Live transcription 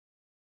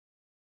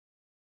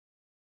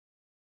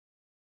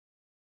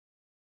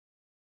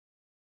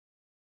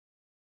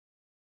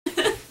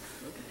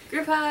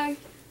Group hug!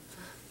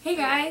 Hey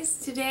guys,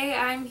 today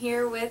I'm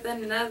here with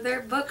another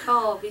book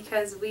haul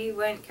because we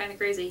went kind of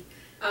crazy.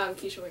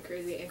 Ke-sha went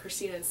crazy and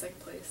Christina in second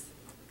place.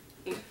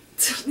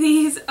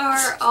 These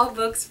are all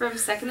books from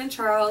Second &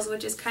 Charles,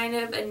 which is kind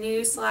of a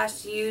new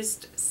 /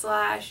 used /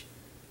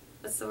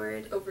 what's the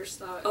word?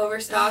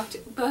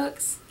 Overstocked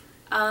books.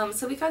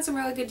 So we found some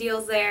really good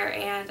deals there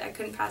and I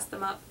couldn't pass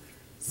them up.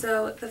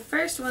 So the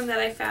first one that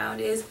I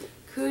found is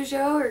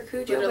Cujo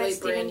by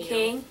Stephen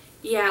King.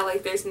 Yeah,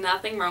 like there's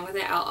nothing wrong with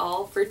it at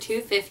all, for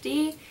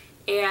 $2.50,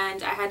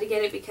 and I had to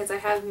get it because I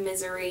have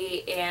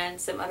Misery and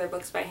some other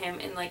books by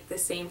him in like the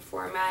same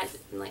format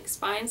and like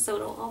spine, so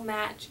it'll all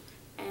match,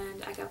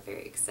 and I got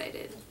very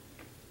excited.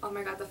 Oh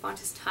my god, the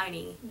font is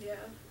tiny.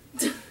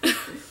 Yeah.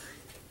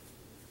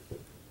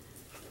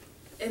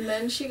 And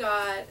then she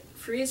got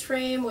Freeze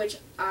Frame, which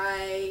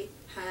I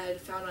had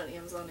found on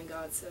Amazon and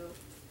got, so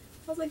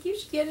I was like, you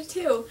should get it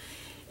too.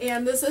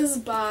 And this is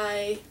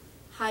by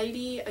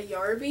Heidi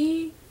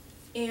Ayarbi.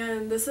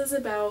 And this is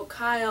about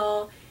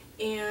Kyle,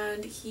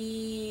 and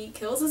he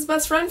kills his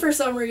best friend for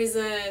some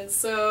reason,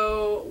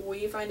 so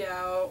we find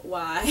out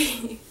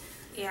why.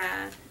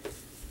 Yeah.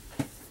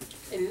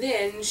 And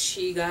then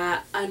she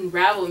got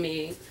Unravel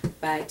Me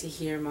by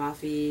Tahir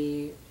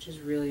Mafi, which is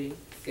really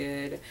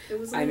good.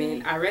 I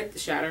mean, I read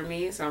Shatter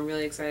Me, so I'm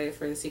really excited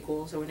for the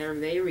sequel, so whenever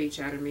they read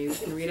Shatter Me, we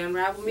can read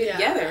Unravel Me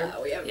together.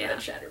 We haven't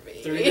read Shatter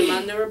Me. Threw them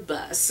under a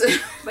bus.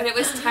 But it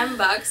was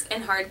 $10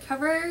 in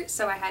hardcover,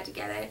 so I had to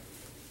get it.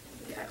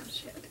 Yeah,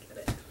 she had to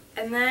get it.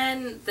 And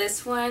then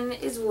this one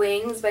is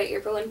Wings by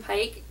April and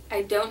Pike.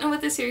 I don't know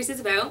what the series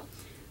is about,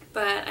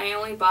 but I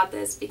only bought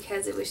this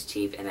because it was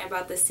cheap, and I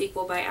bought the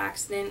sequel by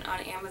accident on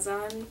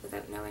Amazon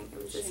without knowing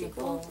it was a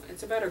sequel.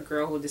 It's about a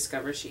girl who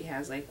discovers she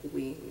has like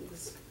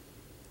wings.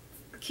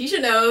 Ke-sha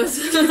knows.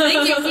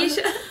 Thank you,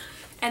 Ke-sha.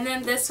 And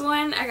then this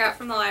one I got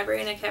from the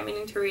library and I kept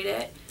meaning to read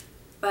it,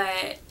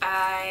 but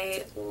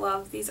I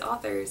love these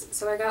authors.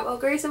 So I got Will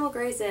Grayson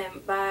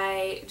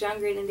by John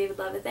Green and David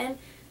Levithan.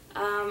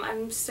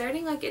 I'm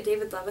starting like a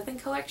David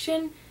Levithan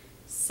collection,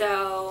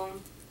 so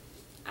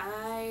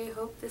I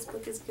hope this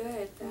book is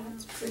good.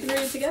 That's pretty. We can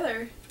read it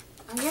together.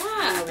 Oh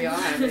yeah. We all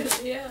have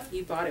it. Yeah.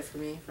 You bought it for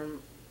me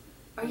from.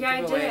 Oh yeah,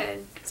 I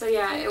did. So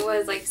yeah, it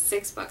was like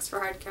 $6 for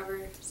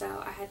hardcover,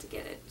 so I had to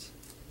get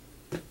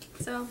it.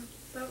 So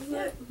that was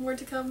it. More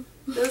to come.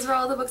 Those were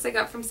all the books I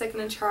got from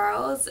Second &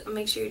 Charles.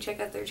 Make sure you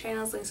check out their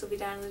channels. Links will be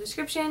down in the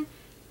description.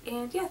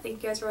 And yeah,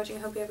 thank you guys for watching. I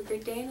hope you have a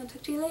great day, and I'll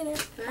talk to you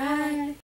later. Bye.